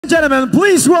gentlemen,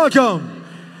 please welcome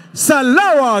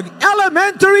Salawag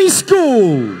Elementary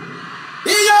School.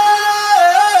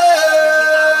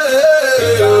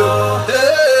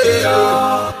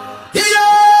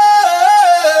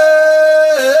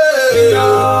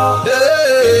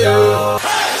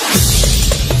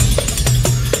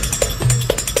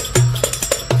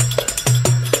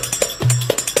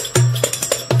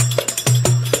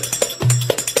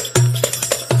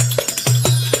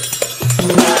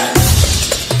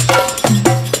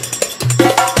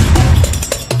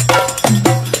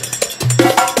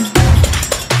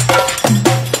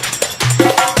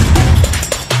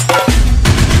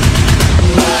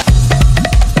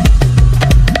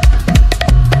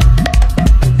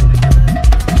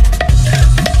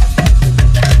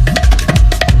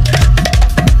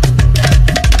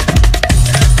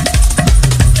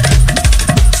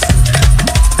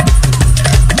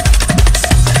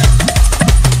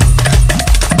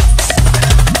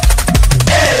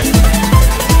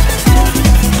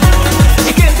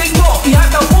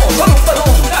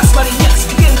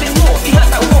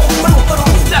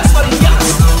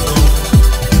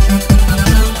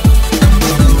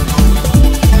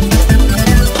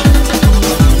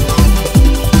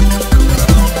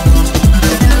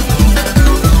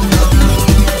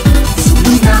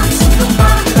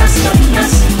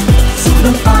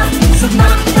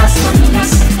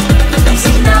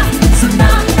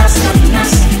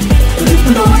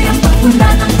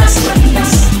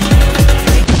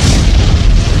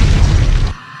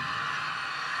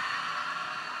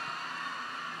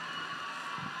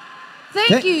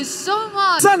 Thank you so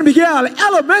much. San Miguel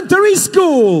Elementary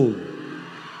School.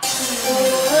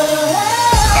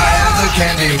 I am the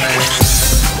candy man.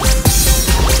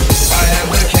 I am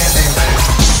the candy man.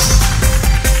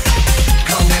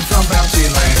 Coming from Bounty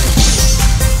Land.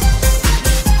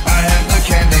 I am the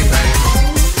candy man.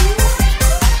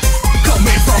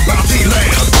 Coming from Bounty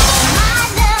Land.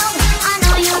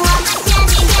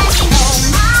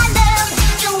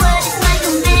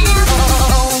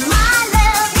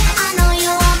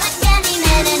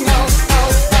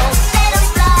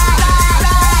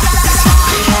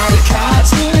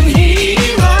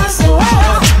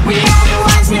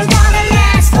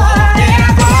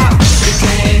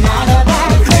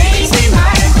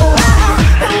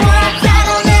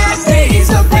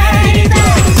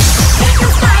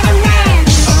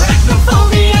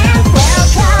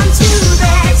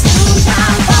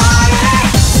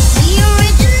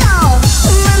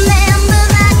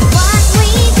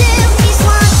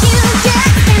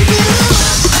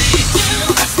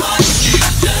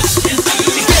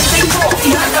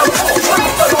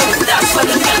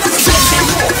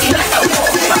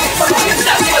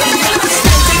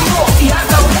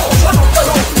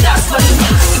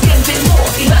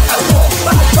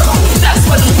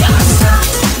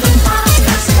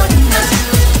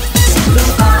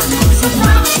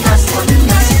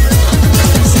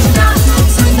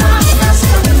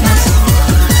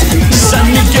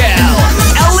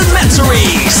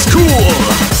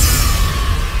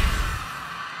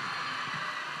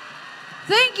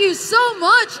 Thank you so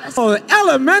much.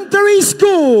 Elementary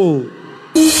School.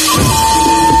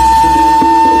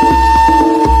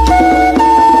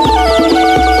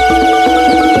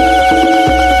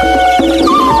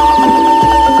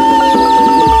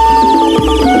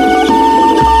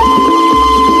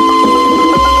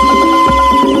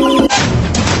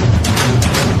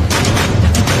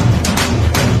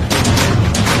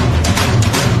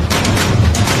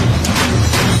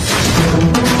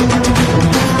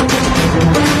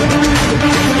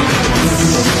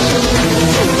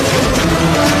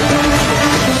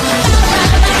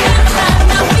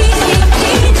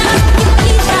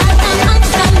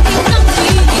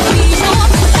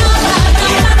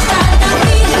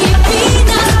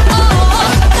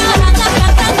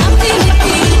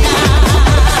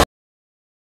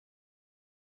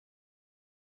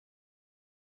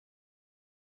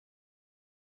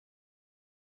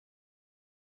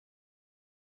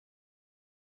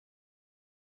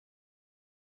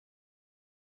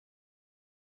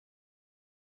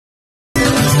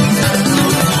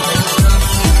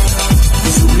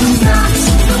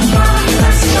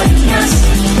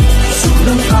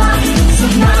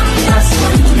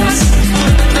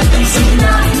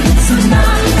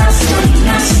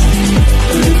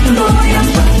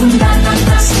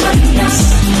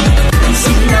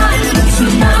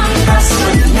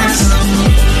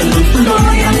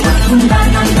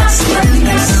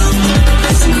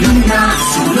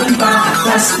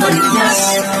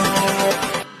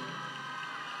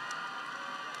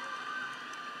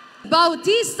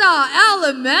 Bautista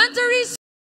Elementary School.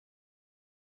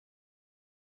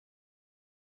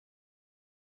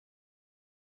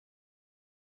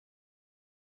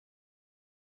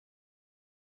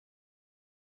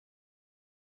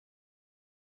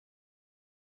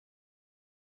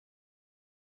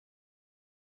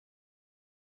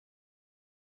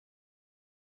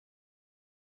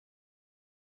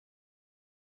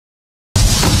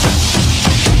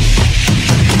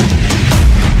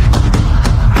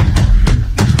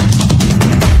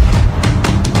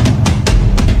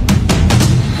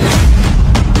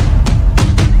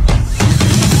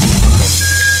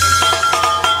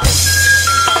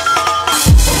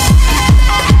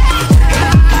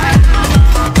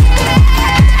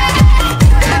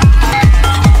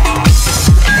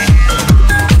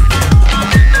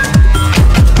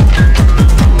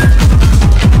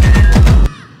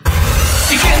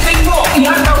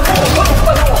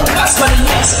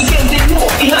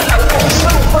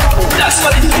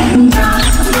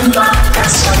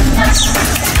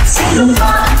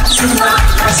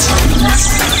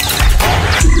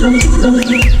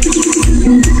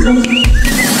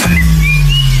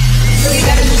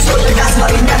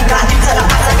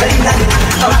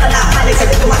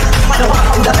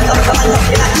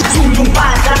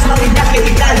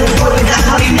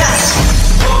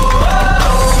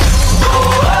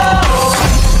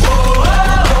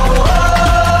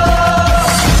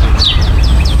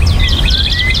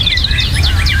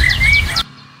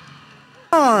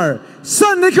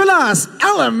 San Nicolas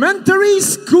Elementary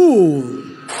School.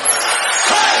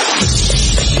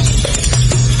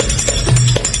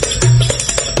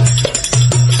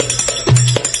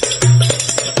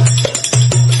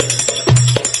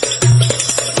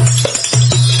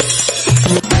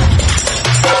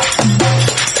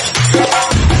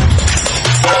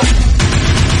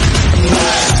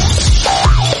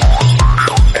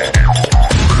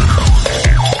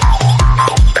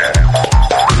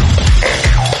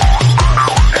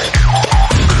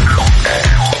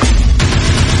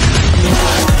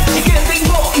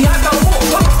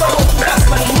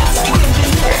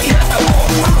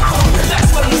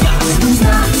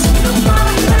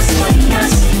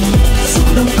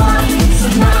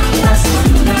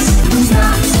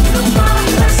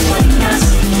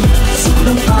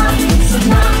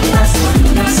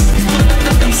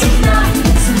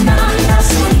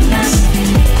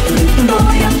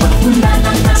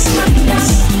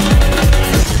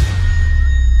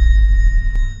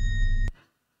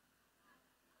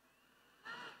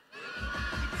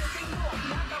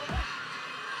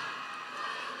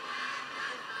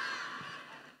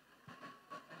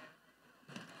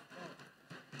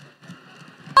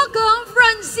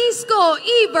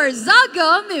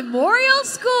 Austria-Barzaga Memorial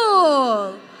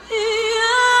School.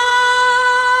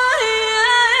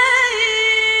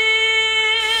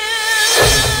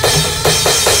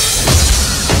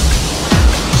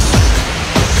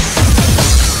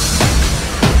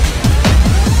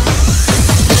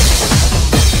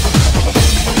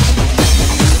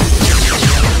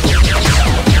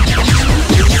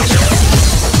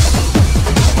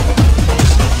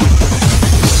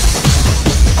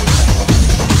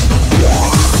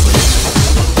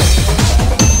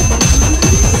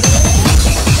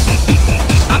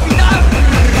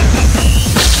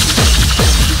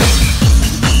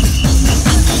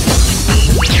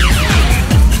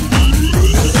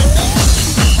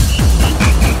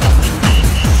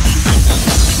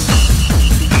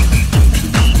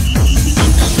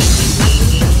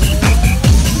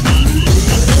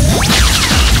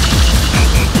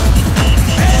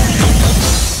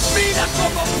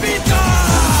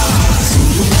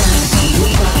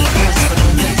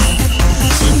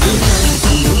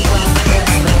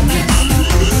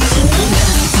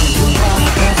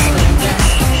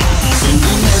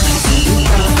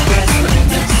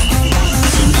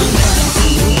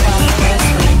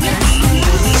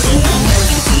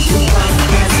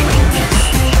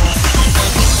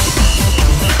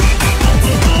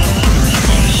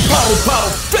 Paru Paro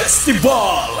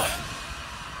Festival.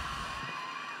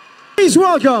 Please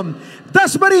welcome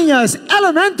Dasmariñas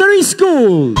Elementary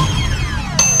School.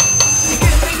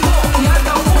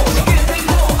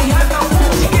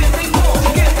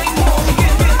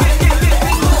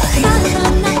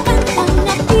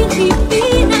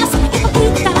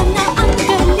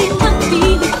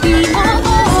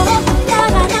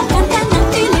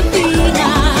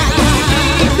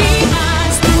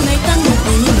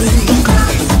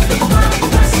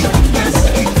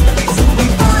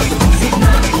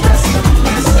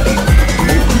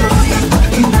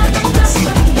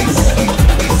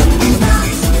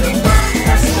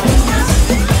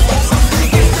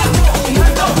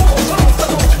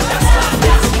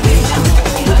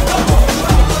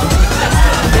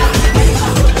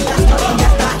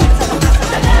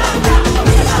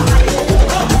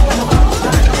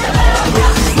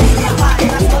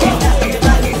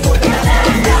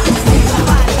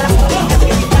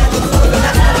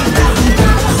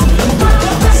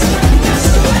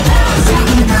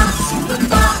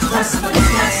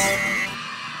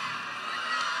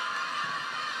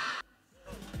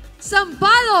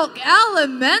 Sampaloc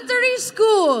Elementary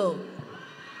School.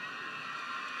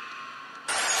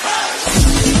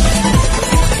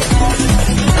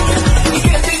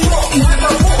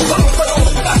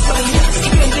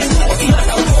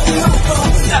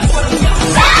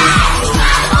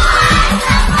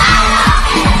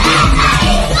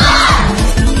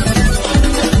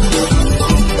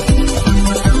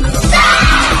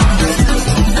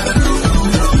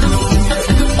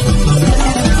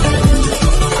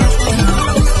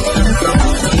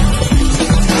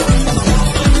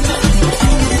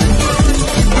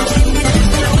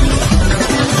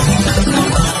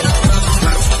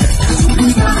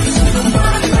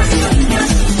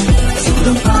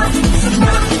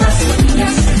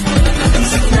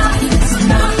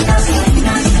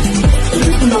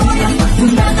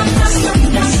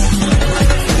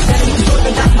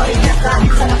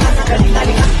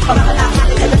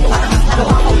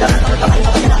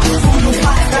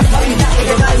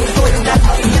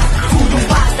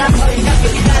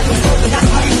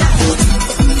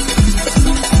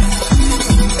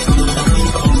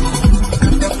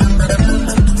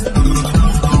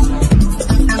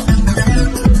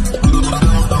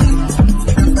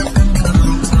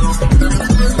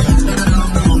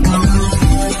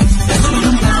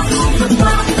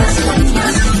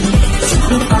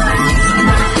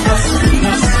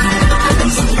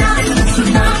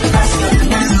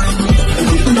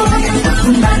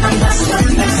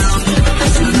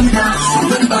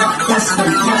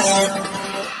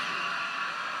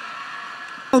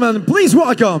 Gentlemen, please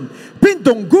welcome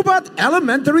Pintong Gubat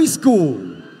Elementary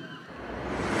School.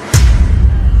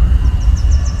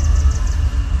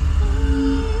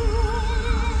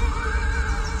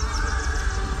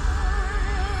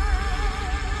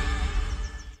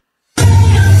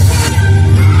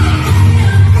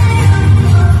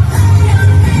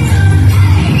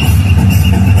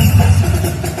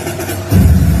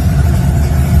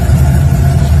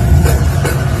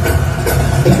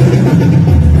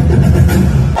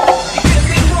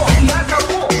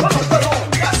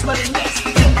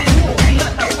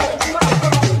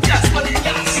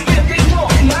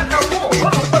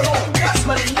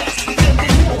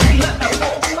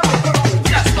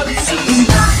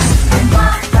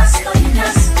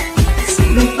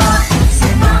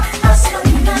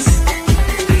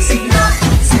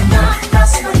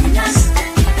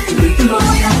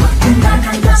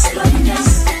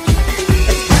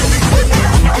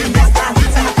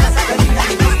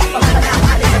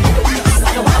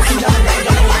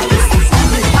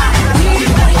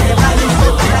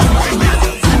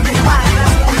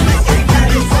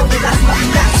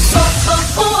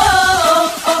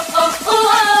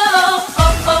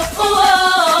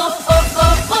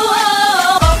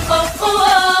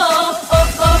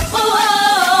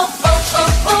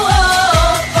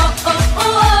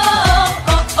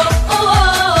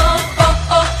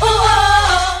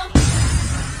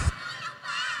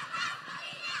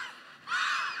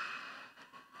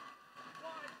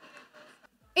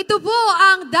 Ito po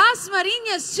ang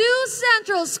Dasmariñas 2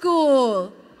 Central School.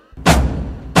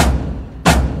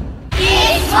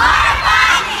 It's more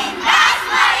fun in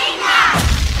Dasmariñas!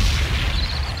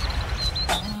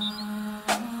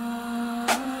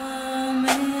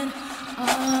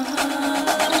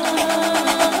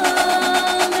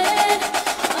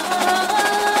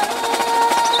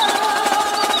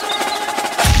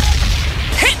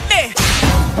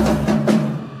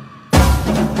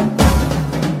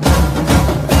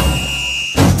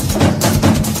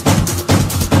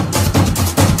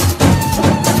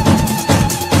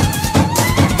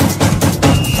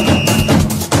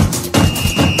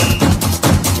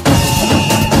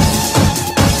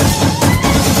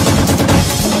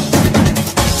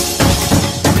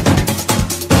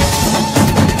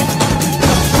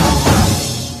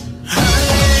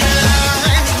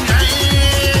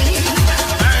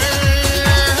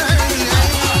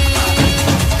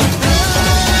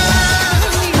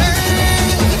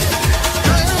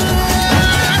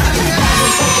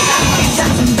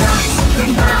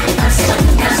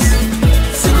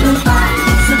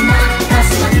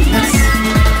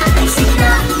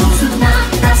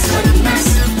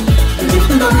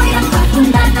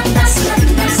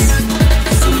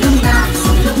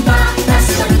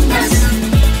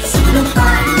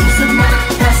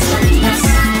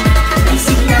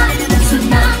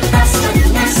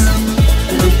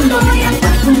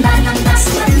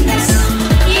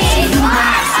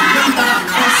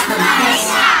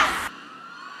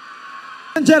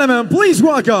 And gentlemen, please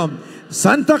welcome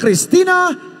Santa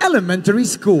Cristina Elementary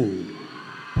School.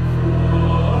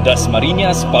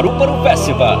 Dasmariñas Paru Paro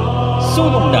Festival.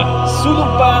 Sulong na,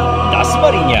 sulong pa,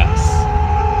 Dasmariñas.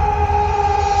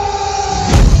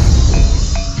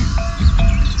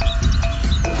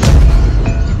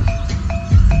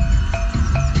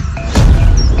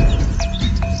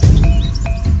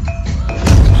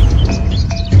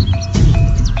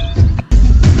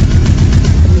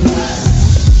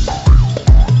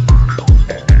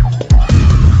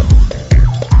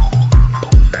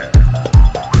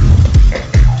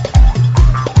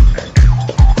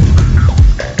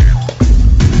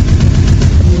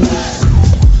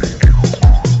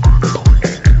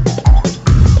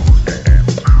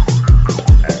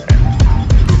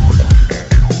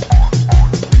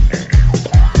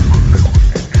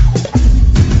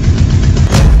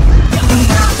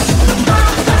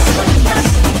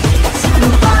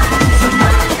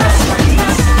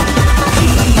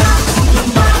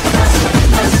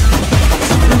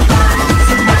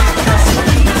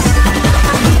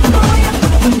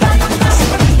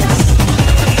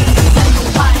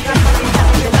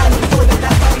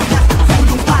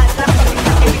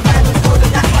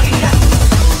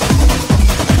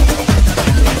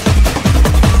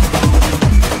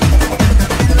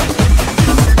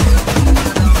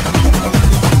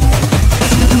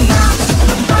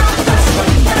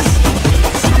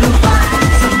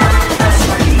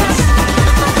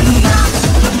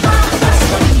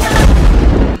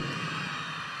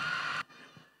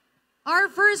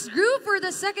 First group for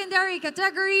the secondary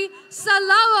category,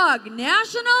 Salawag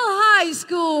National High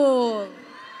School.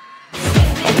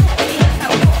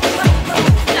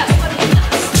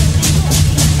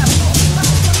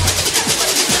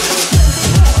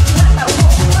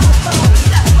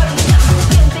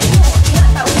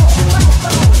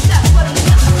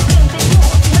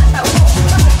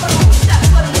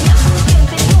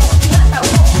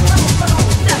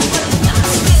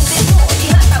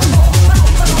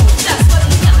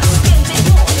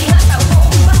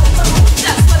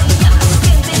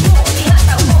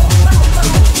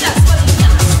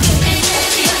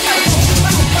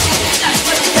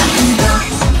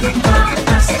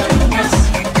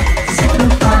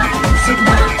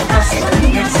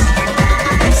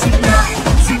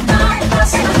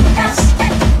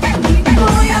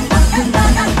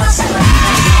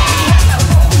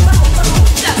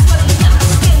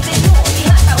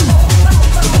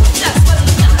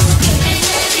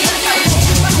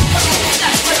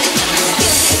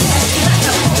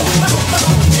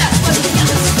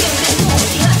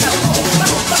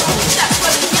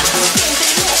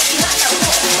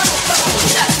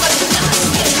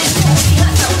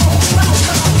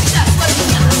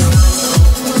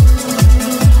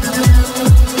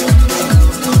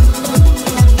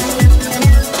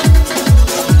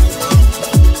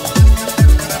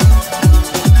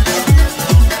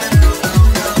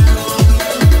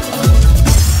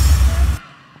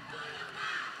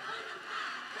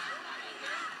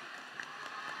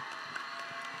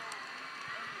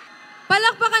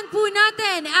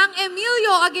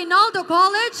 Aguinaldo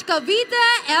College, Cavite,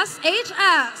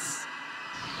 SHS.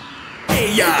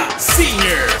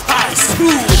 Senior High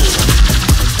School.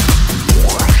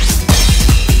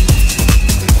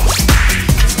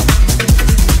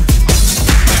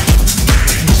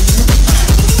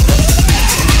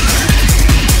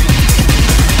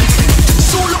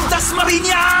 Sulong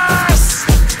Dasmariñas!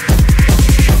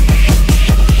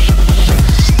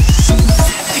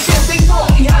 Ikending mo,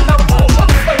 ihalaw mo,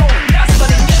 Paru Paro,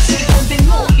 Dasmariñas. Ikending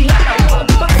mo, ihalaw mo,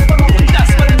 Paru Paro,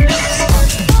 Dasmariñas.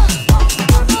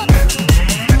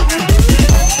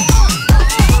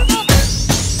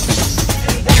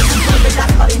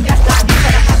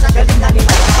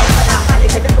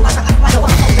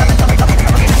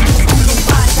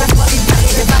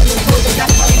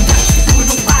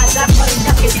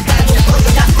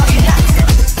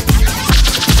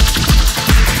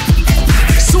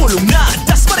 Sulong na,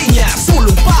 Dasmariñas.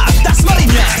 Sulong pa,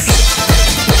 Dasmariñas.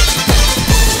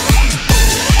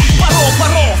 Paru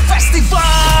Paro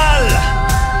Festival!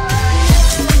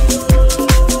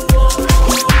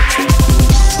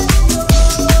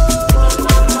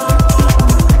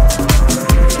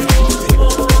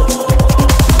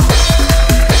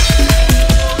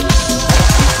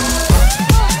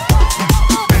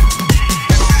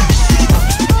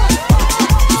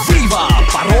 Viva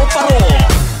Paru Paro!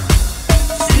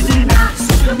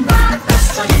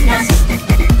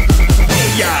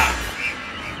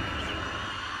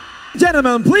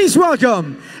 Gentlemen, please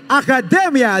welcome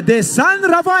Academia de San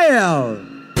Rafael.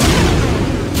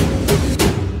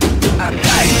 At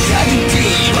kahit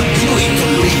hindi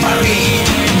magtuloy-tuloy pa rin,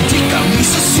 di kami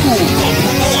susuko,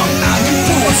 buo ang aming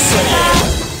puso.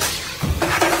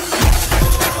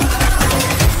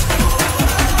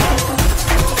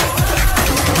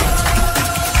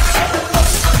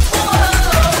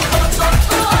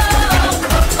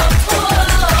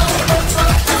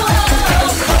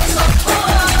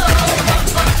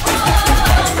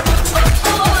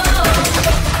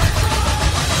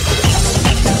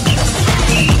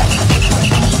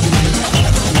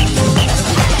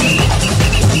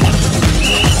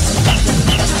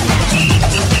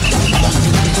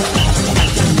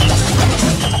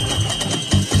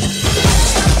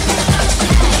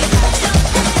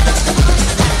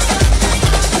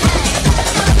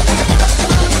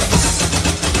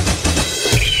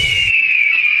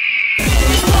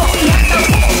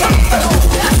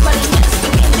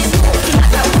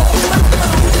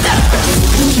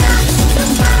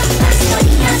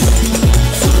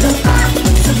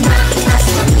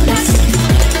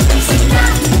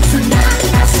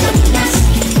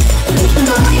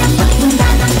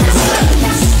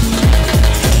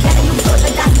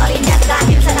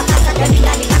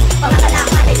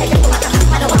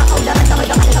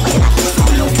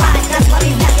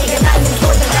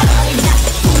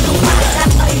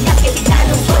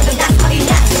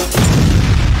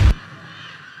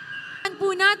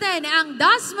 Po natin ang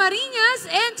Dasmariñas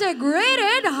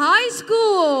Integrated High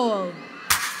School.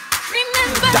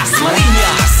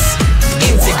 Dasmariñas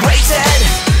Integrated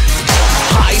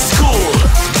High School.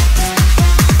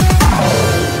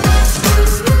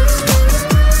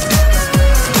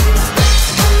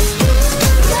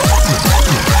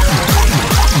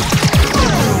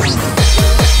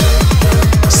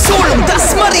 Sulong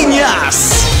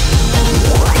Dasmariñas.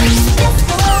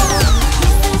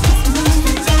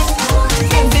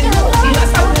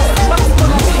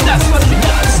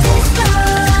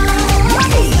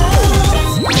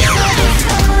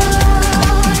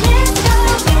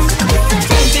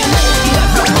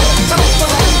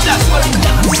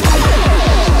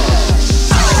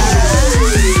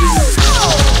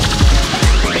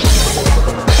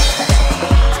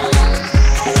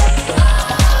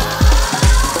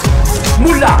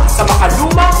 Mula sa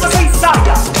makalumang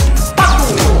kasaysayan,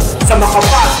 patungo sa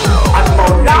makabago at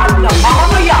maulan ng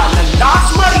mamamayan ng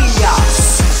Dasmariñas.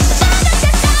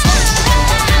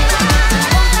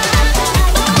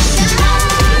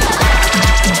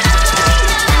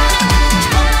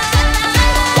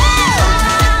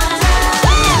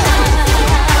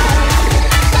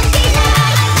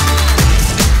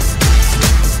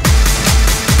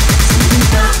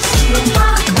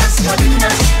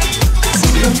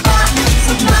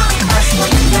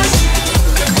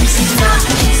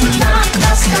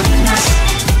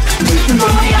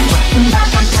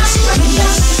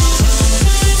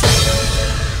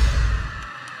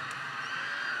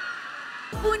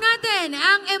 Po natin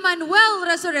ang Emmanuel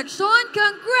Resurrection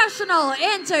Congressional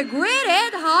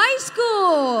Integrated High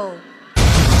School.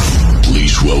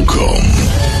 Please welcome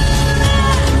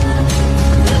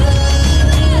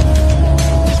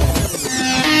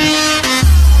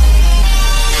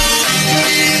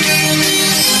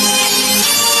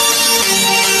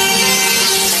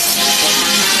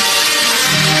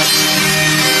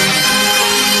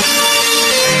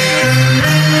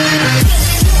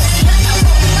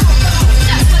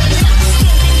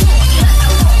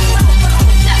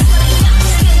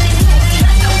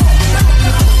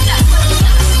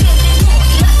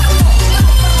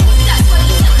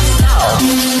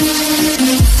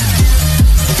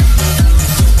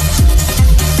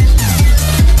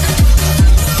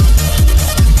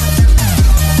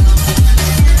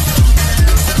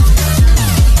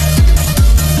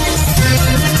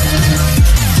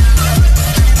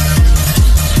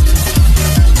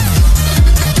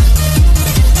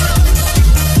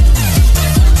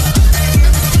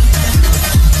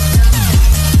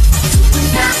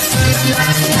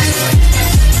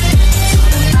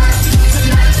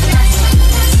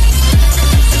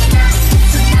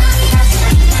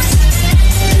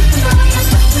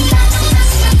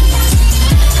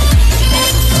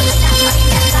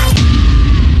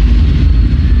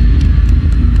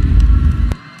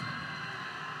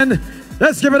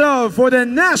Let's give it up for the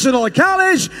National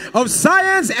College of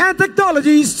Science and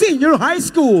Technology Senior High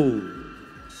School.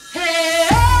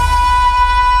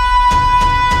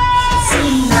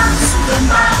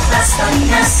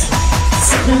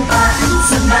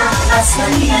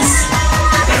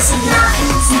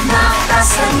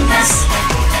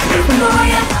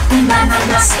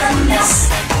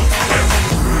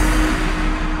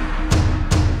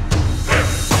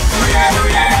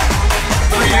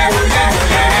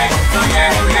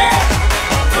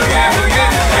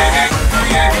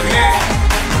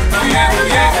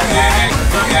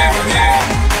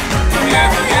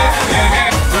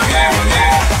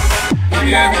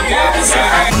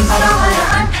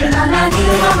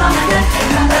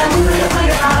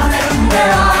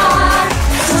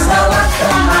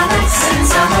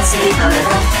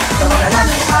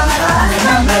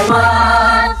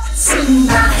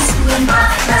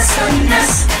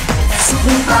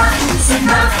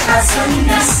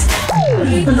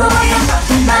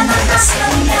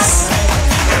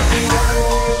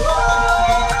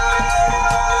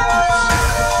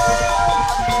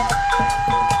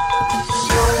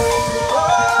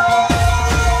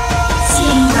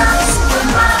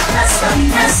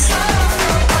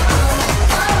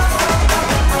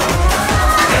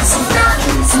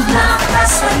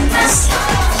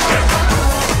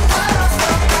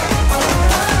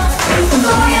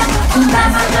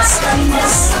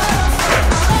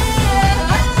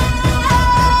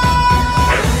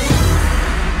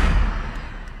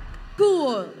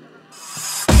 Cool.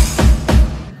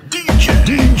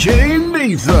 DJ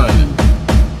Nathan.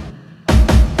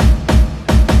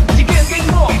 Igengeng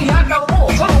mo, ihataw mo,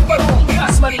 Paru Paro,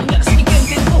 Dasmariñas.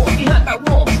 Igengeng mo, ihataw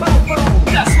mo, Paru Paro,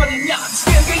 Dasmariñas.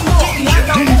 Igengeng mo,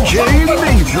 ihataw mo, Paru Paro,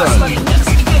 Dasmariñas.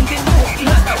 Igengeng mo,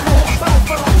 ihataw mo, Paru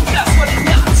Paro,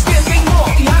 Dasmariñas. Igengeng mo,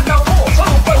 ihataw mo,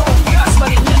 Paru Paro,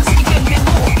 Dasmariñas. Igengeng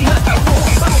mo, ihataw mo,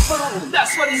 Paru Paro,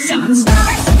 Dasmariñas.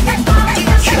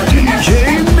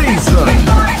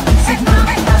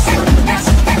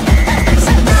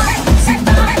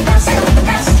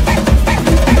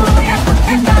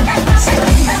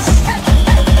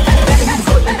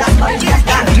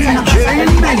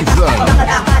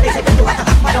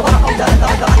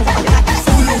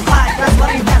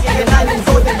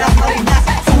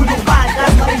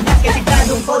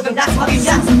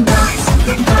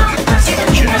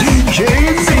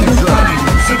 DJ Nathan.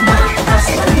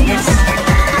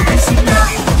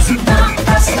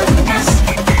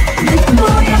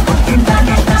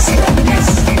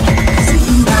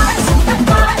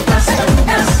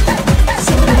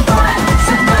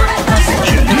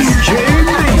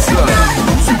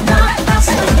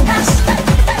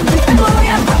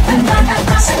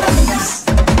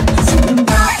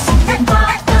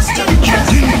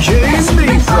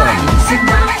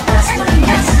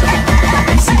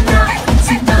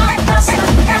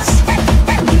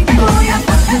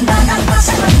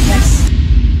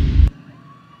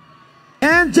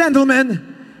 And gentlemen,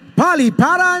 Paru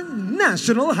Paro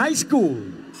National High School.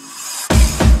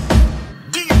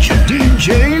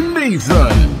 DJ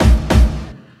Nathan.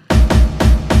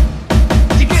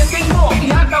 Igengeng mo,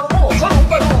 ihataw mo, Paru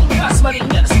Paro,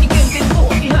 Dasmariñas. Igengeng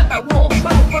mo, ihataw mo,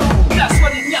 Paru Paro,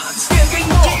 Dasmariñas. Igengeng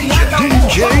mo, ihataw mo,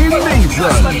 Paru Paro,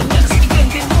 Dasmariñas.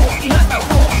 Igengeng mo, ihataw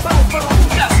mo, Paru Paro,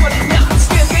 Dasmariñas.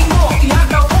 Igengeng mo,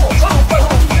 ihataw mo, Paru Paro,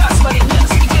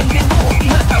 Dasmariñas. Igengeng mo,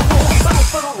 ihataw mo, Paru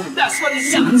Paro,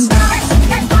 Dasmariñas.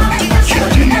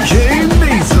 DJ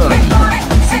Nathan.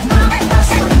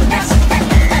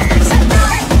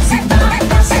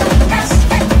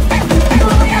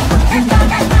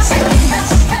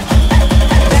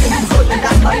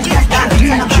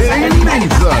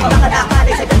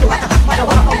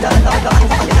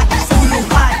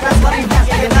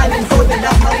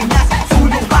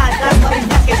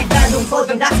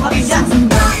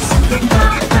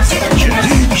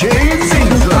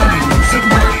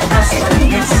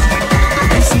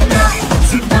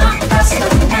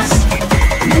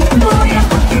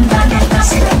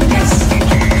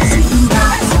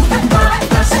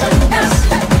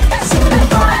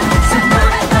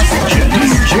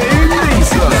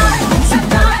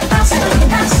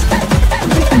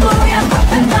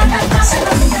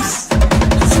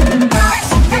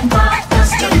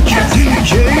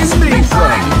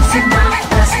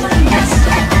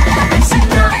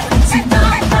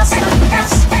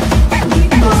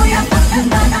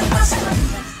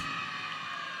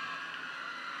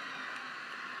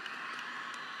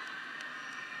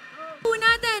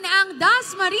 Natin ang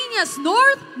Dasmariñas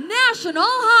North National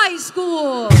High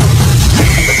School.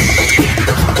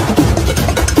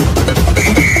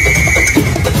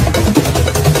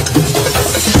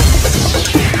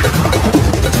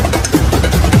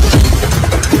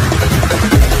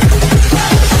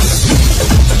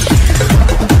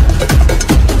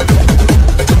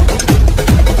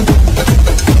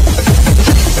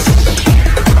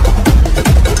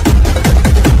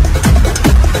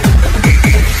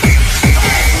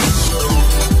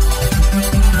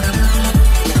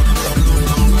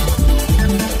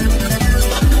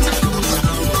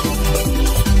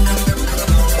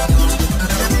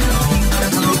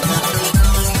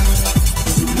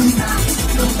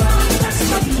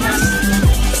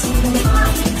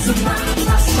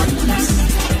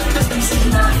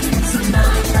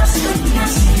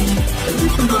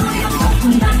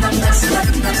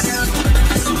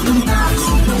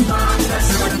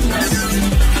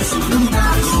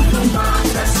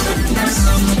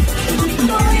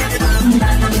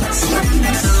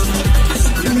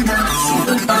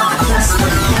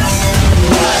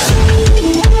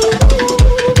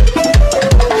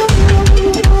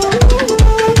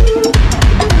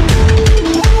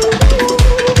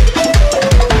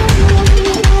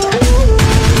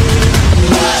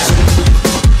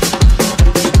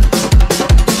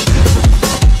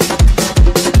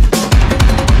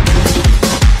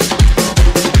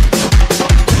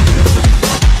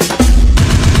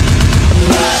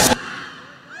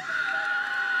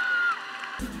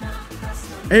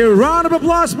 A round of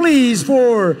applause, please,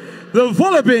 for the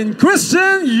Philippine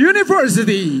Christian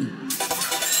University.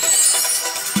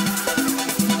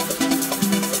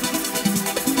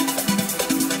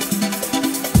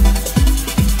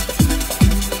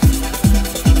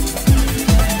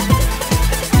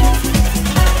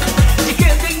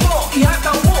 Ikenting mo,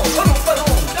 ihataw mo, Paru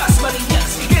Paro,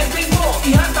 Dasmariñas. Ikenting mo,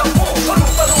 ihataw mo, Paru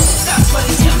Paro,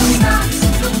 Dasmariñas.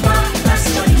 Sulong pa,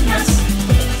 Dasmariñas.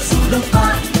 Sulong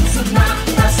pa, sunang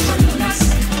Dasmariñas.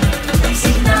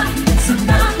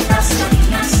 Sunang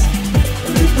Dasmariñas.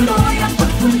 Tuloy-tuloy ang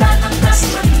pagpunta ng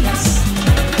Dasmariñas.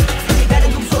 Kasigalan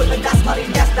lungsod ng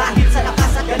Dasmariñas dahil sa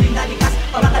lakas at galing na likas.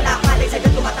 Pamakalakal ay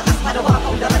sadyang tumatakas, manawa ang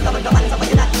kaundaran, damang-daman sa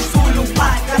bayanan. Sulong pa,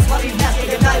 Dasmariñas,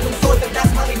 kasigalan lungsod ng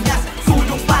Dasmariñas.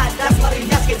 Sulong pa,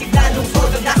 Dasmariñas, kasigalan lungsod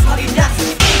ng Dasmariñas.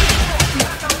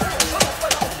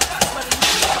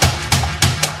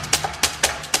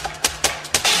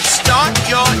 Start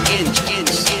your engine,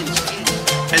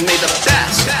 and may the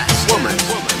best woman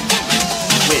win.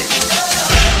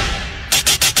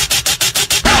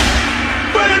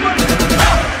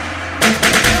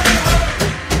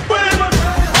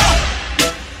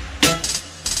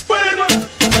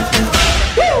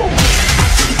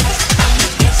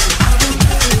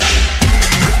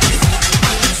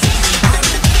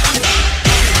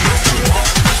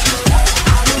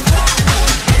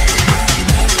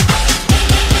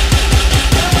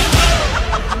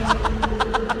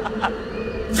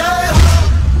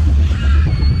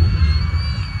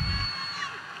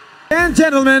 And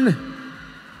gentlemen,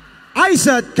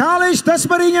 ISAT College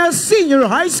Dasmariñas Senior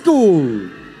High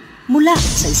School. Mula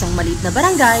sa isang maliit na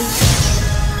barangay,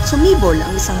 sumibol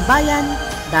ang isang bayan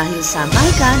dahil sa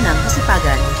mahika ng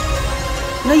kasipagan.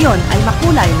 Ngayon ay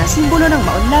makulay na simbolo ng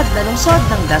maunlad na lungsod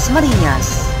ng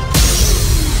Dasmariñas.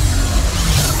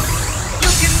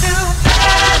 You can do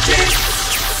magic.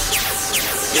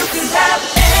 You can have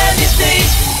anything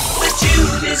that you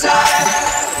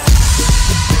desire.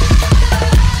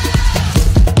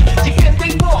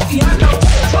 Ikenting mo, ihataw mo,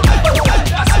 Paru Paro,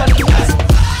 Dasmariñas.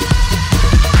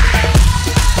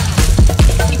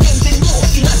 Ikenting mo,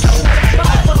 ihataw mo,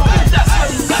 Paru Paro,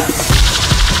 Dasmariñas.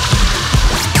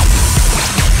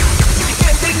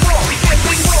 Ikenting mo,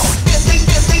 ikenting mo,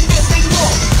 ikenting mo.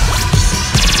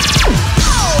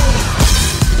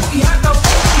 Ihataw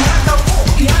mo, ihataw mo,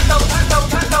 ihataw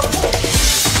mo.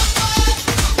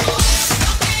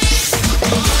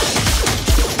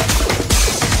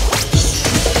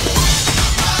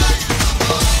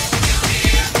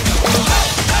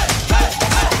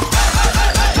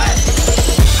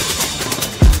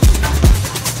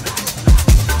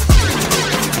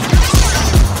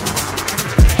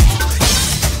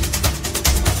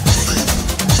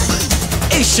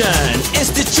 Asian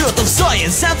Institute of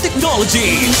Science and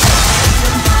Technology.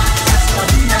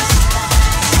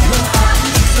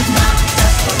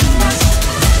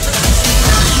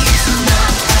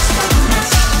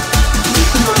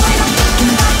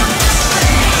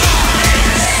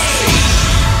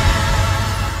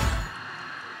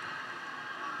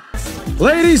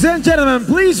 Ladies and gentlemen,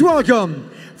 please welcome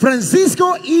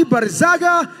Francisco E.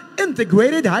 Barzaga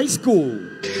Integrated High School.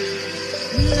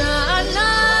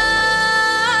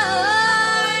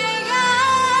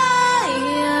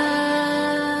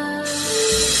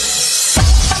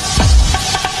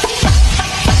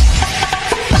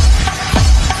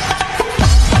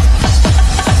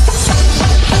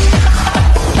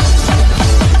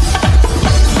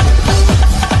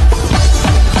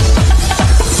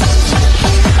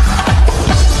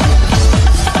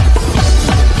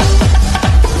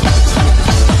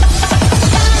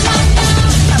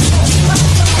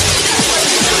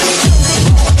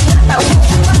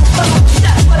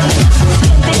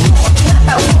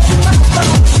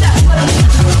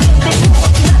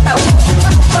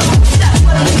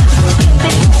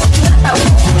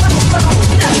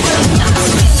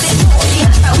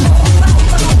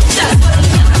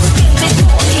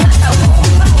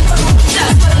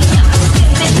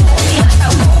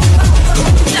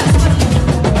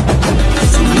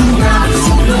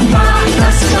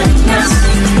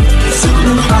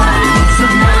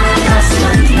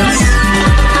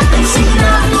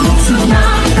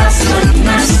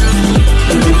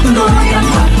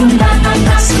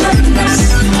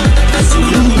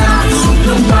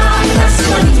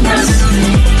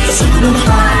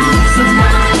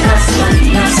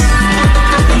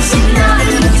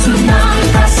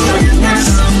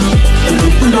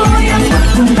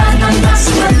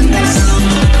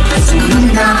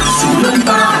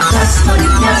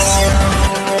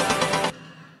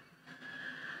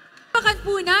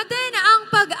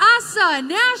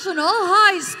 National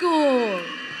High School.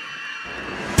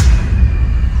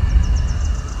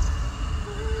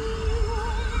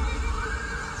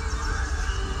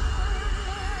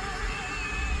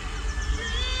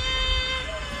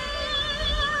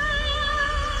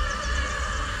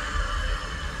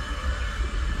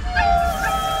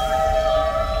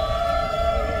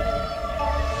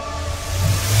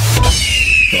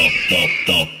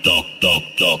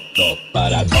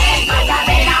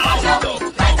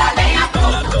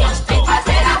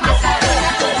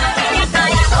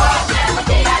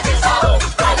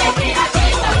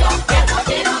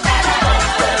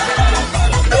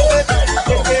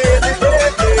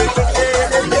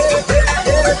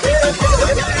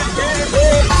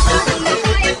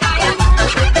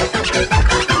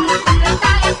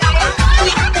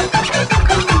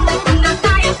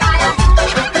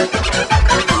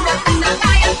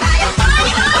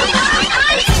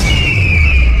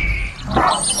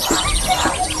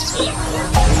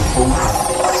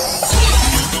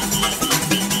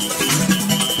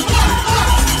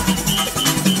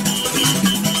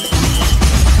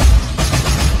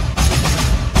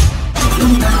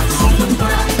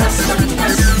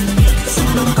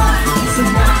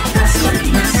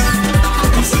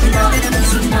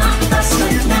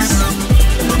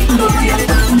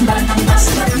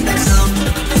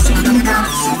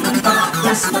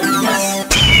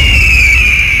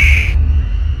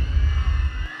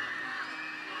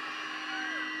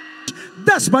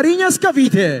 Dasmariñas,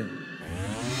 Cavite.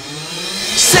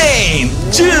 St.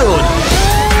 Jude.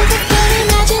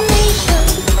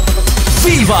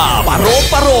 Viva Paru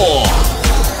Paro.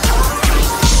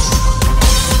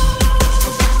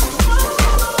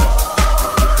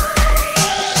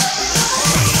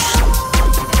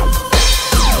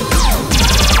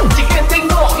 Ikenteng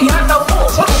mo, ihataw mo,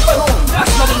 Paru Paro,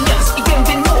 Dasmariñas.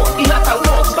 Ikenteng mo, ihataw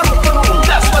mo, Paru Paro,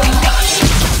 Dasmariñas.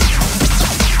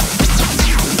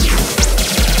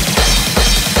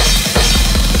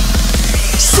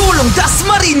 Sulong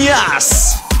Dasmariñas.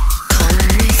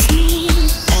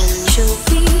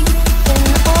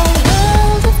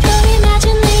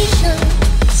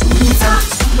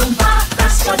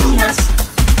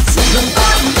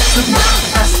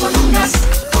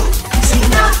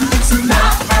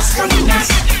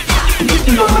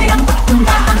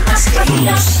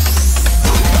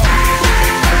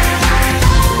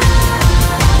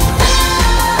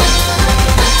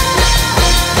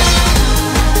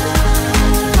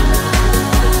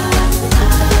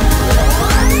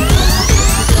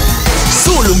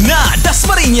 Sulong na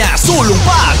Dasmariñas, sulong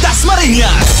pa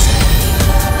Dasmariñas.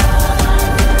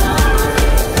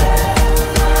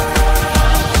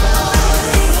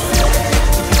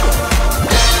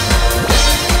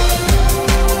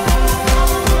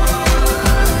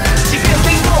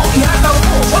 Ikenteng mo, ihataw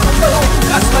mo, Paru Paro,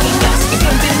 Dasmariñas.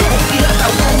 Ikenteng mo,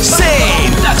 ihataw mo,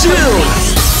 St. Jude.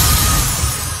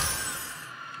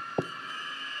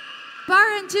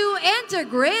 Paru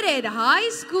Integrated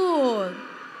High School.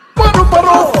 Paru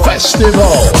Paro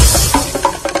Festival.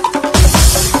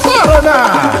 Para na!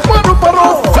 Paru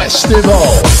Paro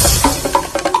Festival.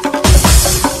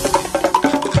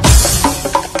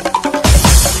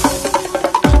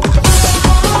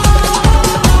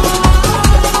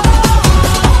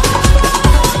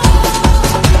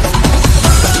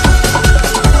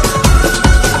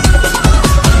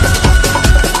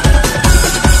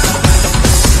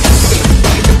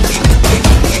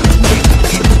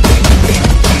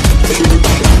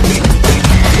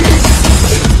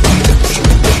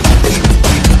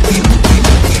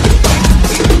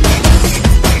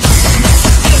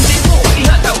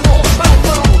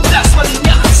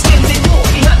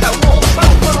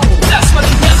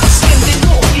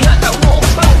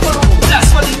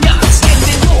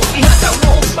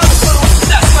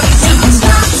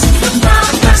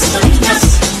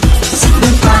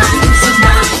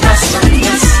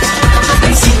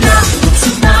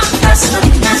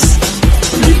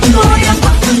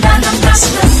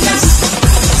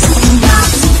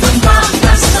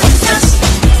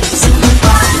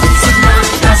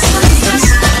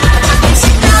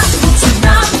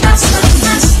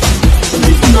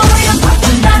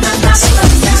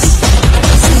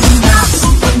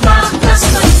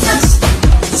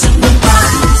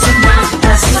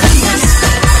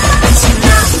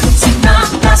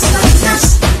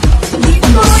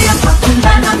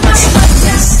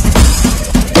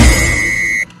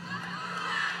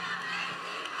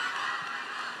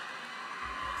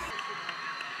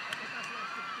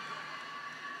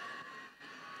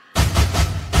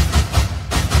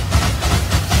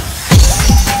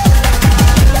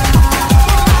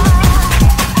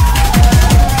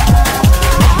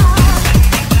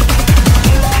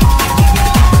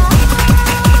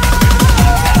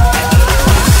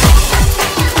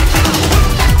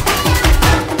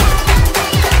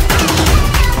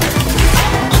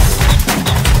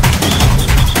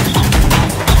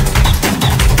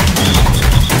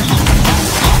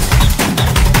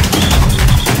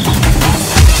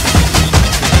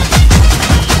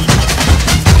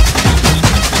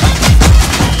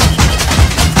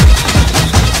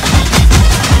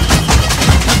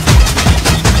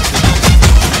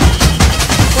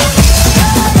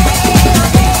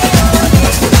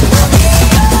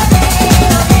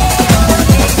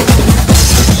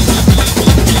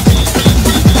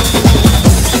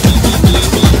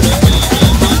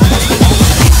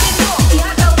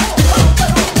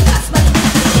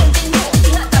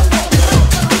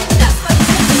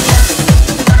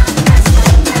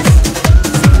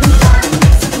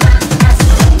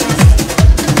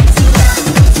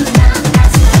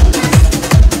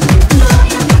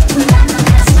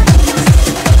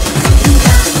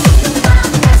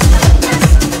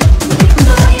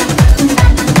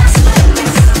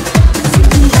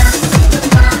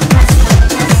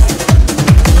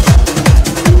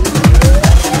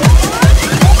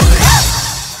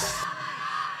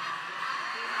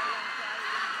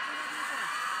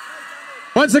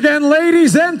 Once again,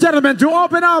 ladies and gentlemen, to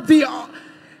open up the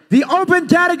open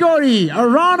category, a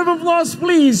round of applause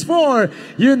please for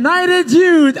United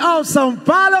Youth of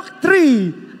Sampaloc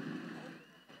 3.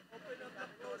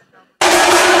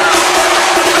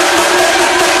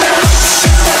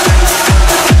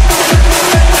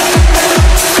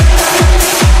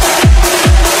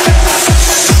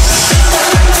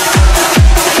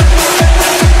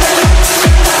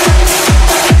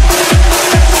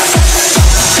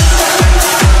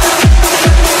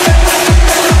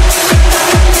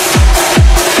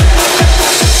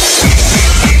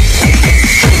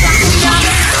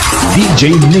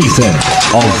 DJ Nathan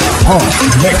of Punk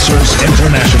Mixers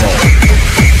International.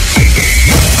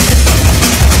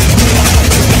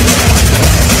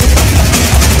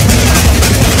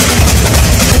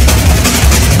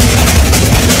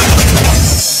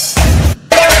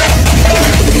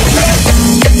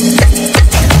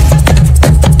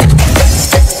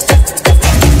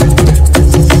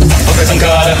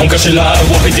 Hon kashilada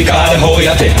wo pitikada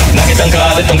hoyate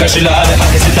nakitangkada tong kashilada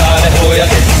makisitada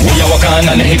hoyate wiya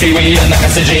wakana ne hipiwiya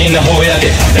nakasajina hoyate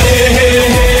hey hey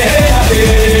hey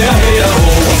hey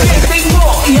Ikentin mo,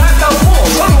 ihataw mo,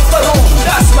 Paru Paro,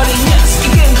 Dasmariñas.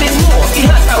 Ikentin mo,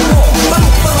 ihataw mo, Paru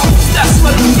Paro,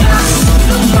 Dasmariñas.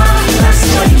 Sulong pa,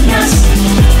 Dasmariñas.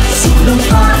 Sulong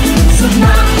pa,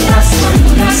 sunang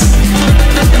Dasmariñas.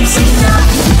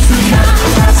 Sunang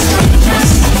Dasmariñas.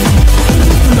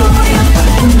 Tuloy ang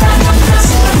pagpunta ng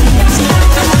Dasmariñas.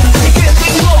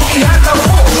 Ikentin mo, ihataw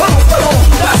mo, Paru Paro,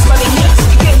 Dasmariñas.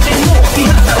 Ikentin mo,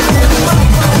 ihataw mo, Paru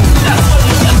Paro,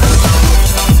 Dasmariñas.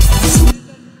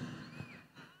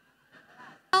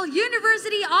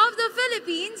 University of the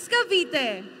Philippines,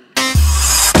 Cavite.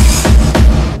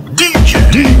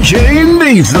 DJ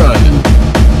Nathan.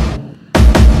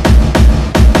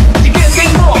 Ikentin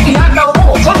mo, ihataw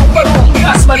mo, Paru Paro,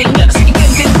 Dasmariñas.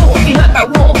 Ikentin mo, ihataw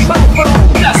mo, Paru Paro,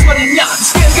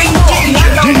 Dasmariñas. Ikentin mo,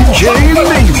 ihataw mo, Paru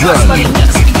Paro,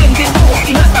 Dasmariñas. Ikentin mo,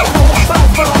 ihataw mo, Paru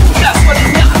Paro,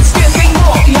 Dasmariñas. Ikentin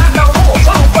mo, ihataw mo,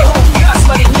 Paru Paro,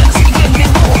 Dasmariñas. Ikentin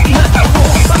mo, ihataw mo,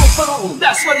 Paru Paro,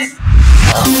 Dasmariñas.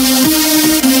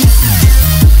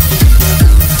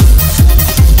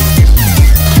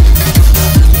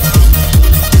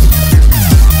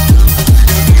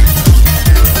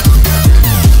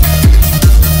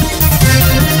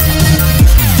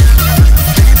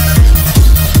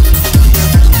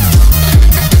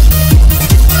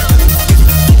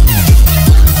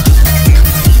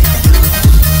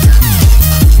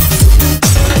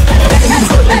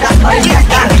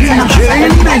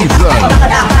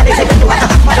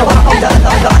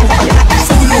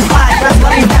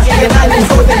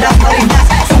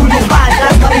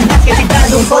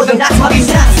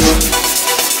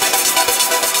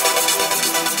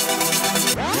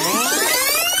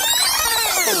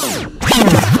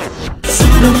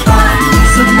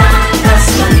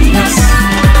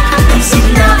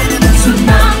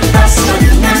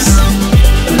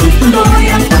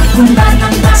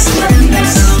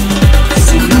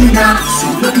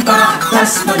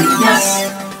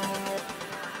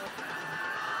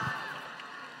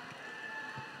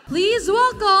 Please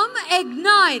welcome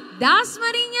Ignite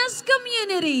Dasmariñas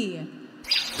Community.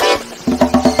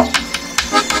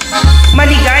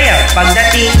 Maligaya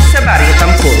pagdating sa Baryo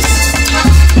Tampos,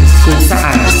 kung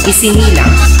saan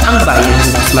isinilang ang bayan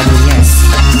ng Dasmariñas,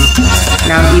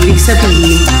 na ang ibig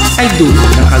sabihin ay dulo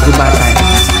ng kagubatan.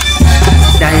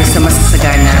 Dahil sa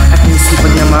masasagana at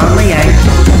masipag na mamamayan,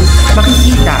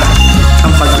 makikita ang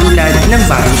pag-ulad ng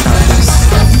Baryo Tampos.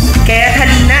 Kaya't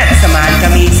halina't samahan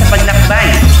kami sa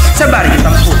paglakbay sa Baryo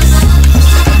Tampos.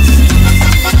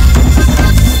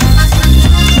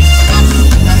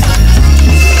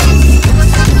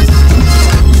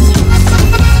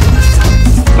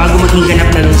 Bago maging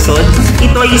ganap na lungsod,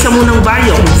 ito ay isa munang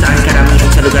baryo kung saan karamihan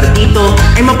sa lugar dito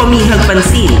ay mapamihag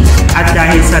pansin at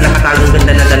dahil sa nakatagong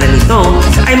ganda na dala nito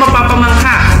ay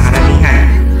mapapamangha ang karamihan.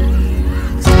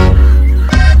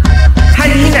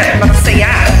 Halina't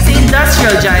magsaya sa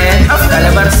industrial giant of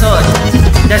Calabarzon,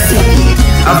 the city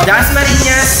of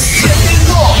Dasmariñas,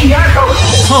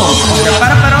 home of the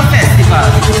Paru Paro Festival.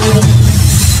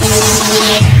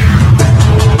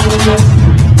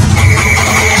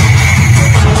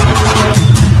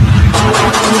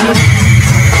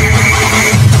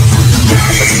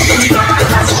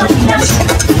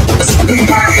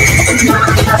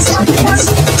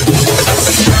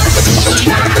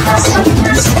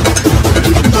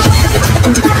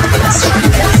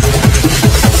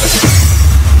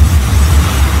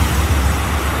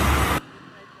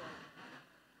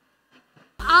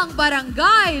 Ang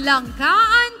Barangay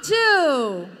Langkaan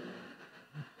 2.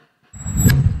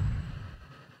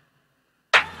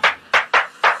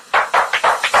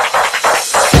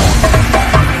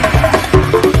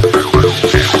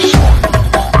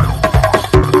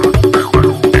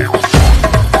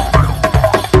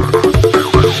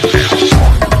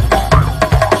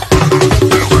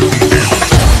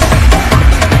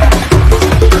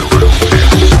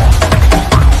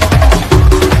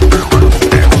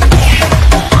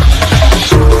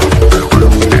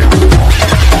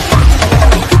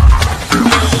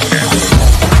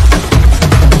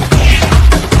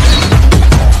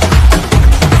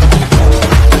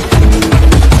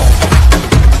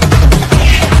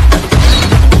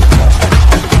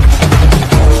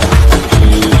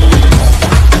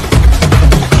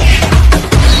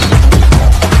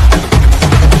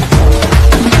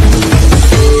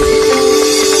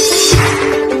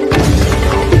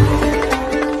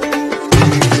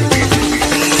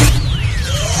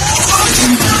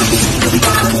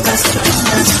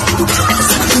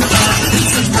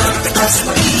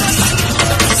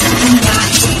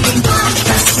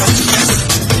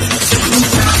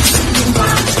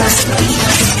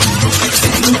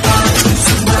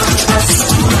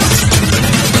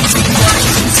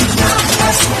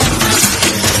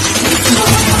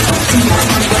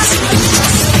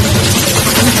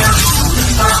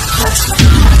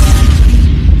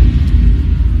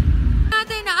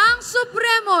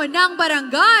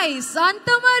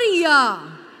 Barzaga.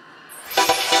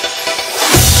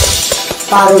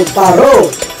 Paru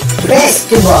Paro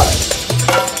Festival.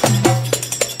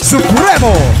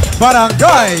 Supremo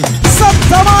Barangay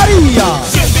Santa Maria.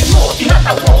 Siempre mo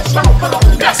tinatawag, Paru Paro,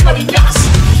 Dasmariñas.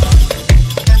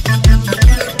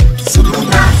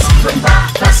 Sulungan, Rumba,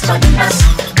 Dasmariñas.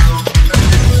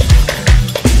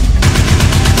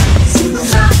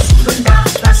 Sulungan, Rumba,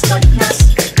 Dasmariñas.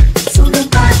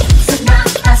 Sulungan, Sugna,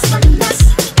 Dasmariñas.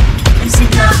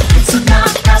 Sugna, Sugna,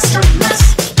 Dasmariñas.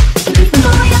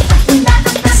 Tuloy-tuloy ang pagtunda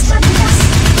ng Dasmariñas.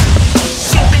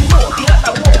 Siempre mo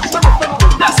tinatawag, Paru Paro,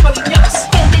 Dasmariñas.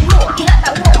 Siempre mo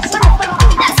tinatawag, Paru Paro,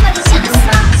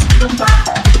 Dasmariñas. Rumba,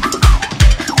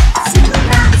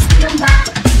 Sulungan, Rumba.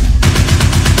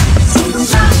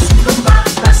 Sulungan, Rumba,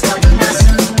 Dasmariñas.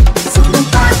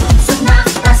 Sulungan, Sugna,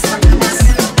 Dasmariñas.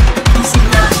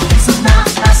 Sugna, Sugna,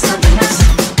 Dasmariñas.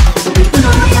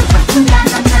 Tuloy-tuloy ang pagtunda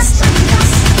ng Dasmariñas.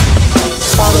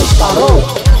 Paru Paro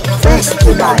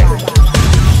Festival.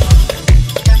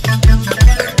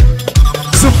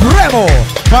 Supremo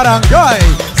Barangay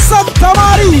Santa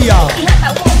Maria.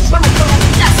 Tinatawag, Paru Paro,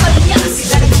 Dasmariñas.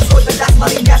 Galing ng soul ng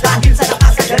Dasmariñas. Dahil sa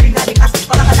lakas, sa galing na likas.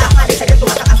 Pangakalakalay sa'yo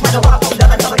tumatakas. Manawa ka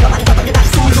daran sa magaman sa pagkakas.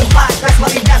 Sulong pa,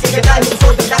 Dasmariñas. Galing ng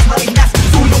soul ng Dasmariñas.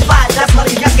 Sulong pa,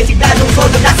 Dasmariñas. Kasi galong soul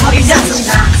ng Dasmariñas.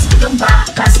 Sulong pa,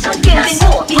 Dasmariñas. Siempre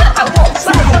mo tinatawag,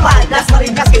 Sulong pa,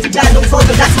 Dasmariñas. Kasi galong soul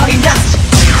ng Dasmariñas.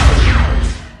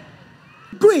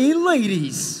 Great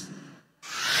ladies.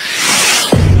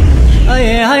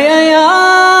 Ay, ay, ay,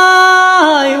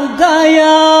 ay, ugayang.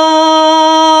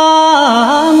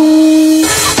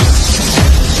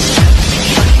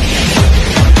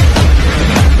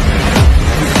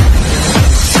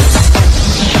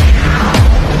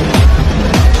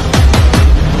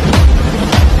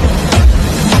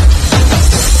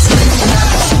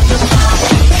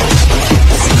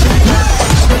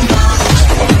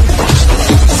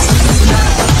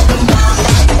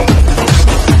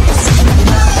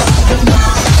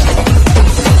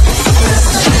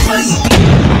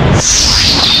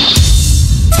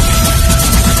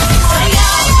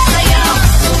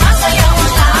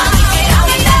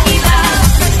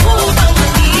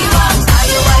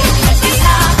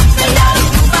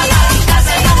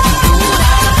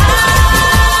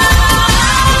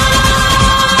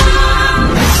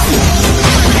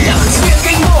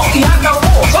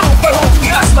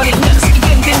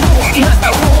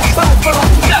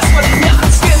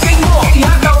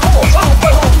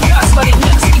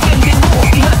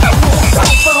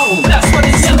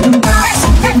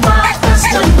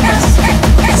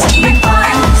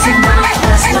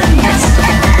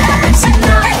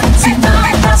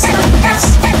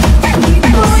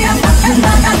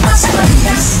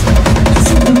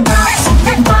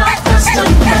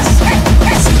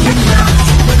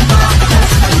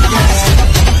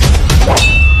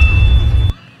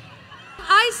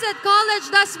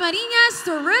 Dasmariñas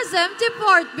Tourism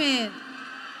Department.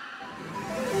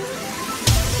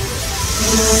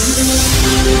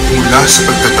 Mula sa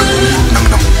pagtataguyod ng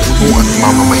namumuno at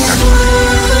mamamayan,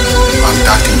 ang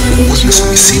dating uod na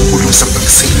sumisimbolo sa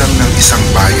pagsilang ng isang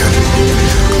bayan,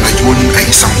 ngayon ay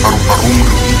isang paru-parong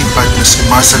lumilipad na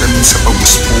sumasalamin sa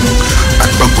pag-usbong at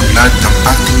pag-unlad ng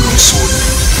ating lungsod,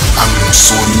 ang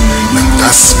lungsod ng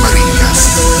Dasmariñas.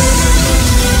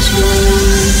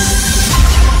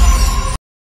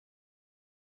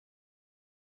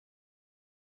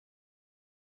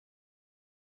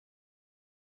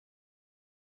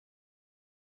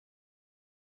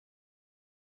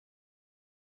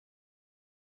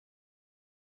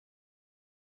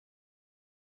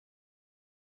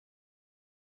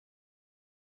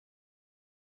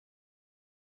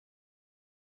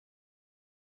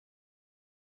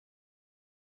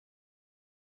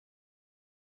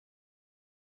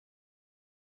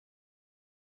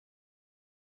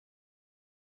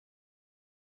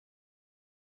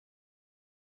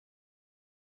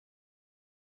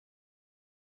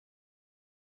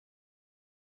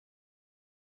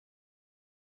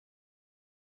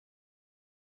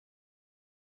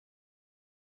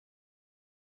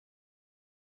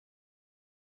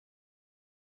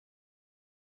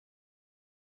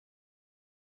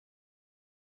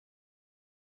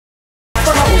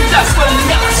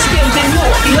 Dasmariñas, siempre mo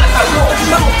tinatawag,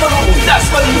 Paru Paro,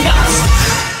 Dasmariñas.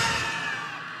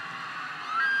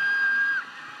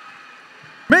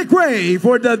 Make way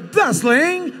for the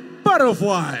dazzling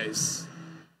butterflies.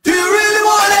 Do you really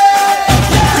want it?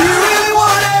 Do you really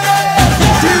want it?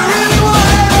 Do you really want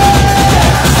it?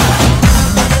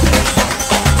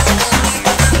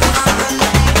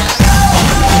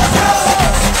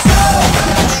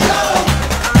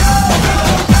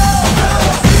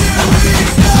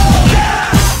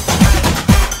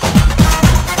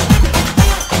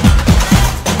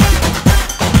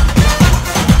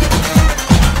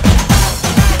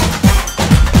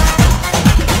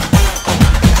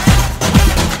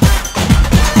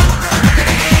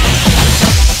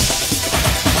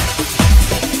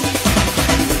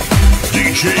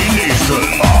 DJ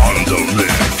Nathan on the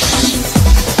mix.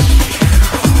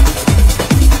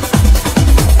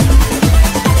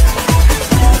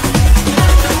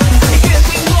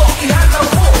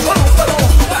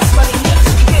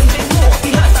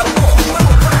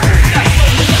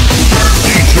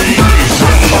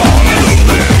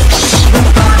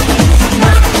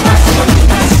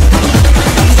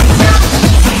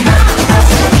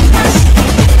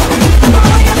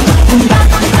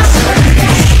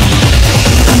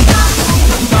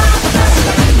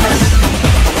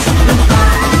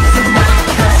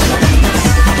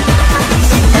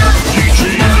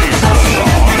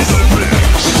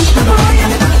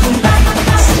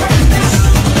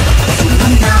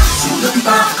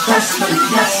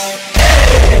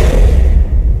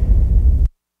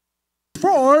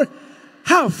 For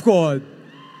half chord.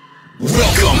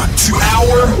 Welcome to our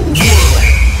world.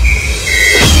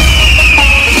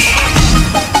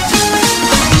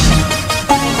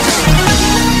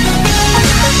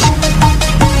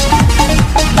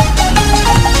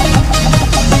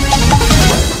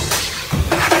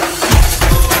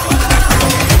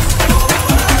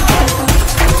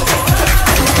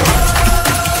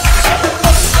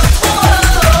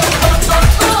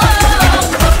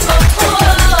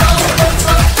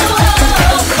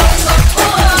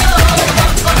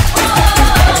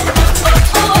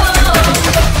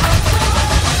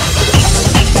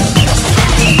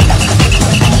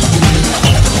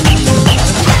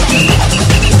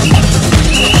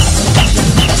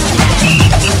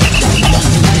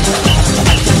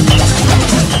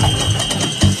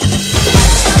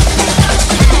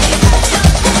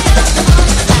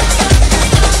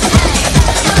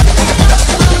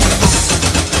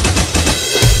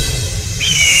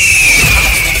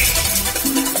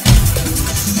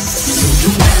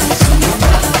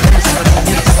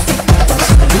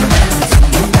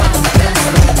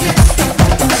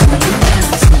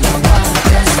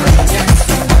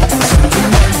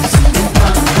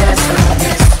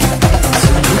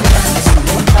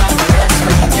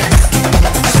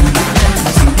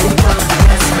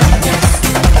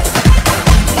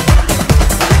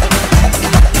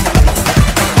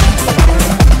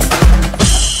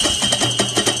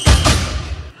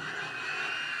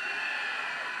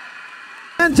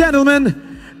 And gentlemen,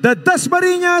 the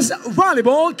Dasmariñas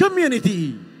volleyball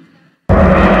community.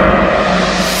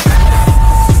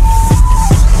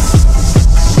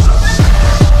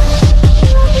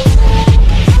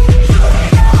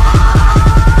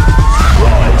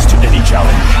 Rise to any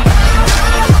challenge.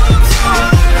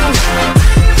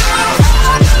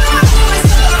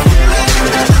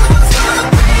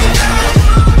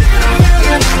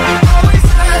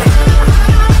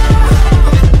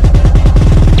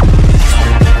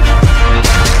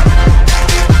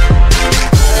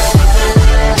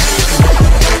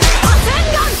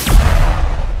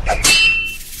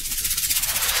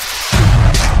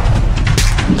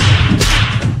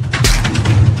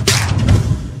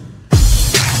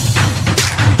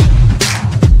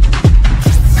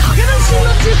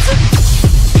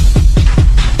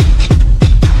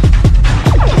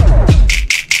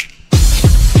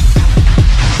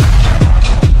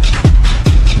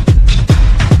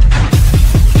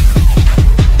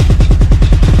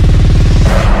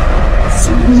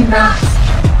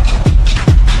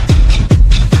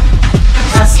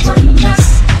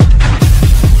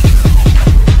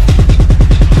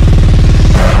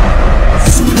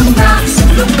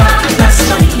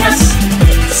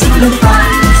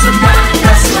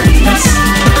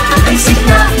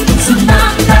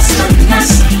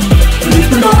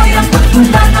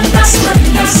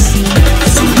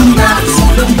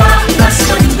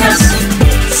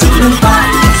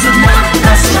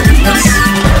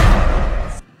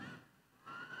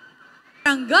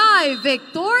 Barangay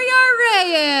Victoria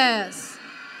Reyes.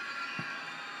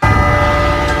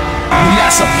 Mula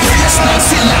sa Puyas ng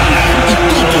Silangan,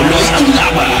 itutuloy ang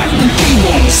laban.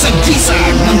 Iwong sa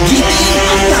gisag ng giting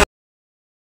ang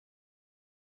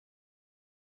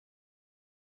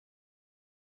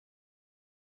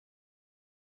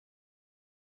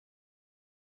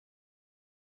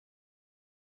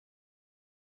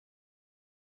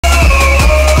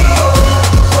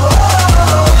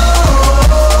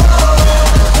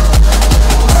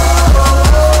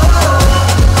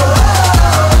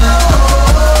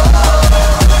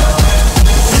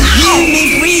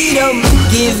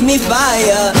give me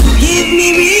fire, give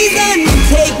me reason,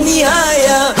 take me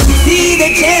higher. See the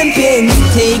champions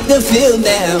take the field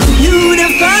now.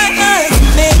 Unify us,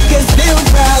 make us feel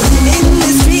proud. In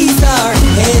the streets our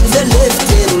heads are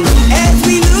lifting as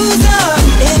we lose our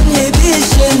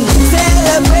inhibition.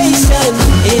 Celebration,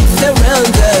 it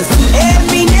surrounds us.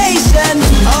 Every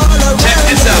nation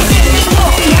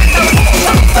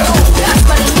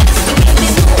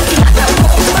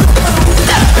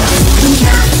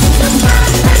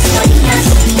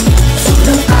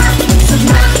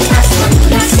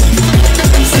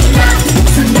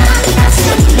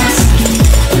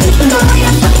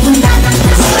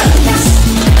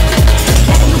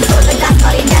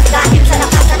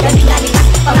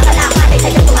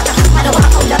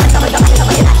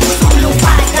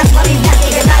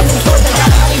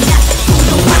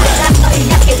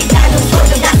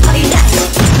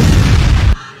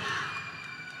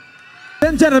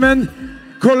gentlemen,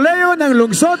 Koleo ng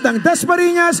lungsod ng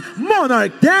Dasmariñas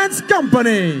Monarch Dance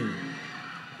Company.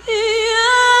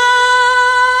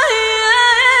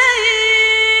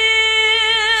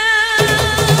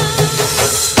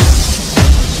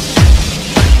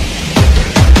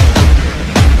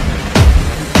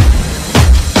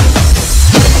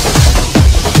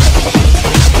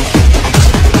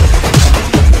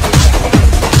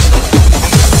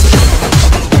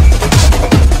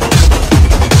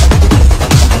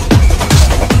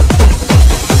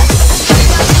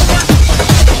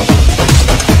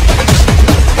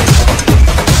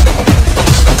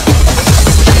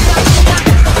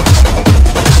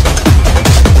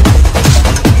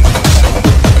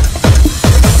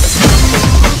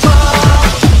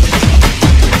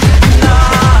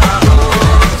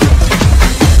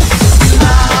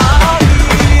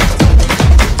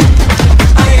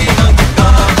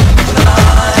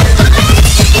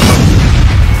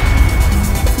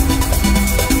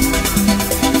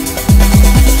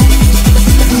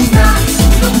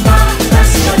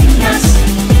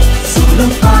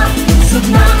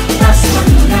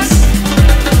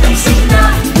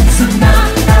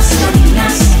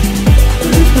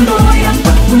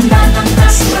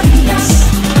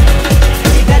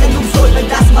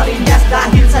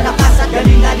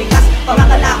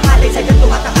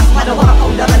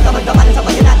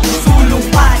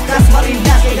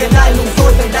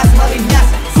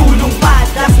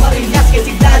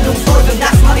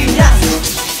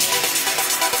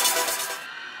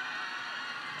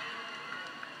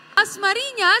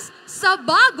 Dasmariñas sa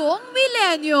bagong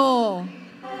milenyo.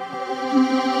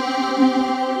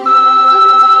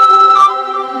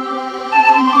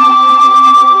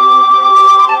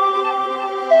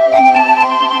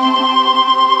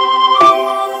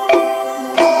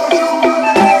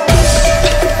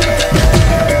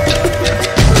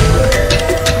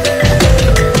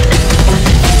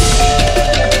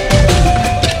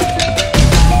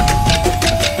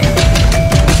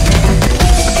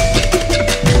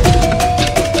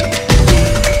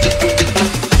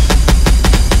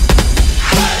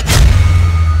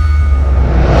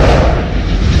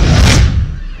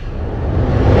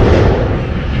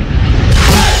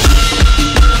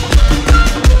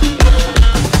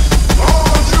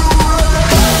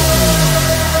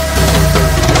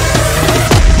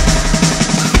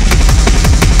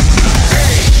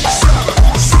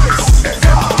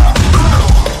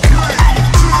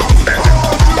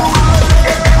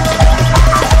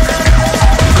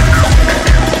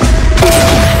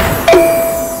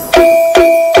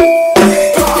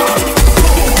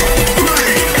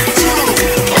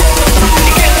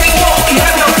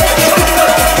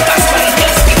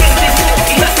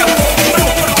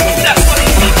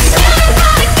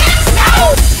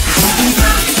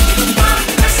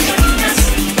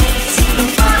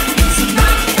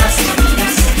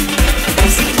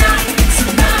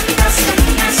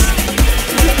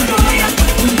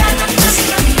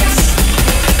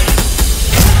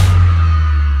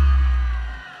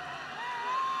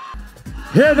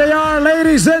 Here they are,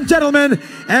 ladies and gentlemen,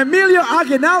 Emilio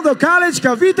Aguinaldo College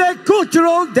Cavite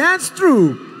Cultural Dance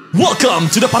Troupe. Welcome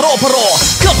to the Paru Paro,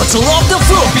 capital of the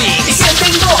Philippines.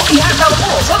 Ikentin mo, ihataw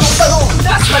mo, Paru Paro,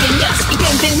 Dasmariñas.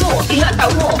 Ikentin mo,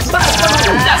 ihataw mo, Paru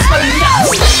Paro,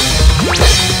 Dasmariñas.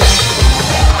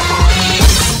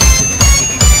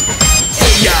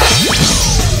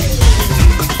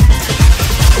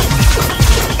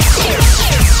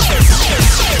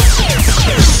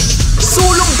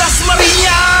 Sulong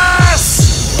Dasmariñas!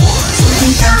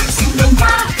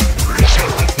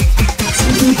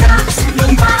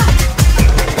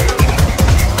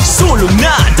 Sulong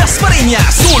na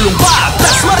Dasmariñas!